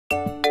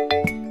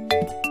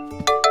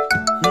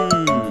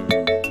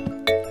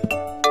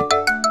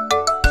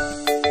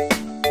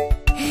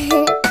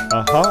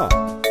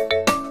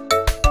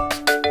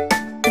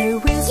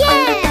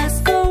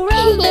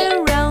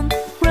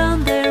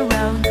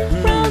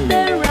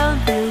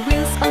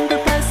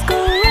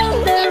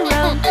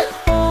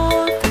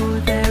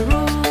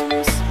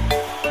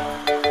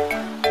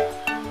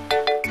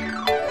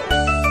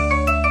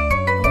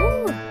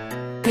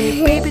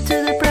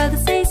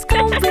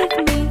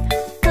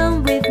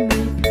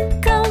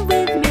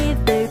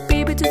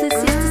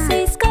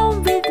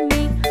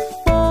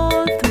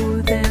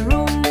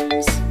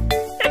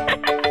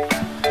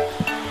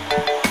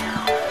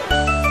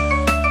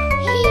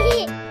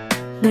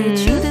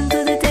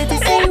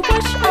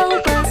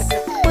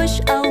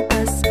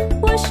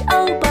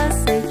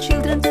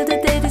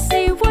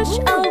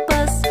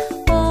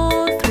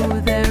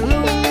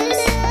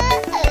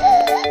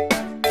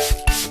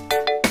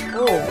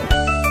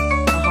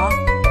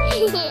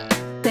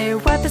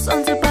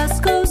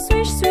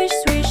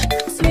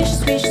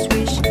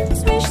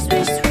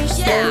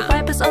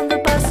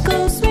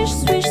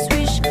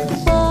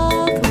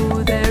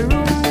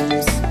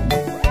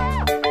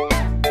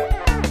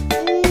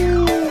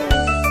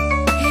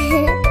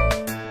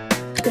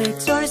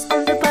The doors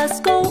on the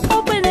bus go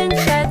open and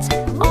shut,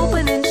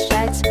 open and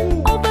shut,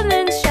 open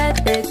and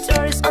shut. The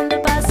doors on the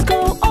bus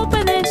go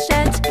open and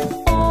shut,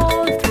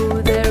 all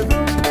through the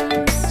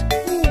rooms.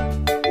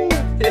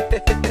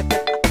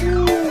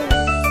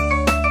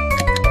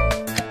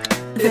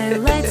 The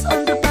lights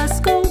on the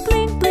bus go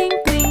blink, blink,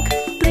 blink,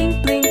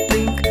 blink, blink,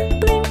 blink,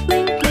 blink,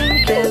 blink,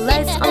 blink. The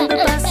lights on the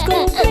bus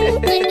go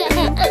blink, blink,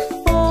 blink,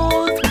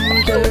 all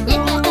through the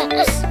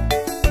rooms.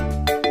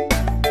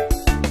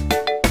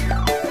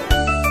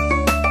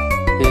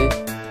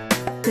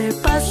 The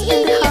bus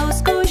in the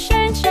house goes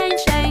shine, shine,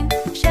 shine,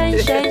 shine,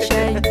 shine,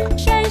 shine,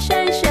 shine,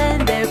 shine,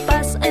 shine. The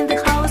bus in the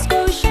house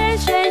goes shine,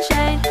 shine,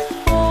 shine,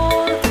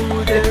 all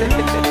through the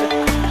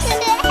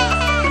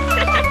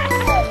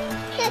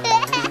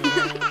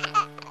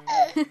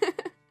rooms.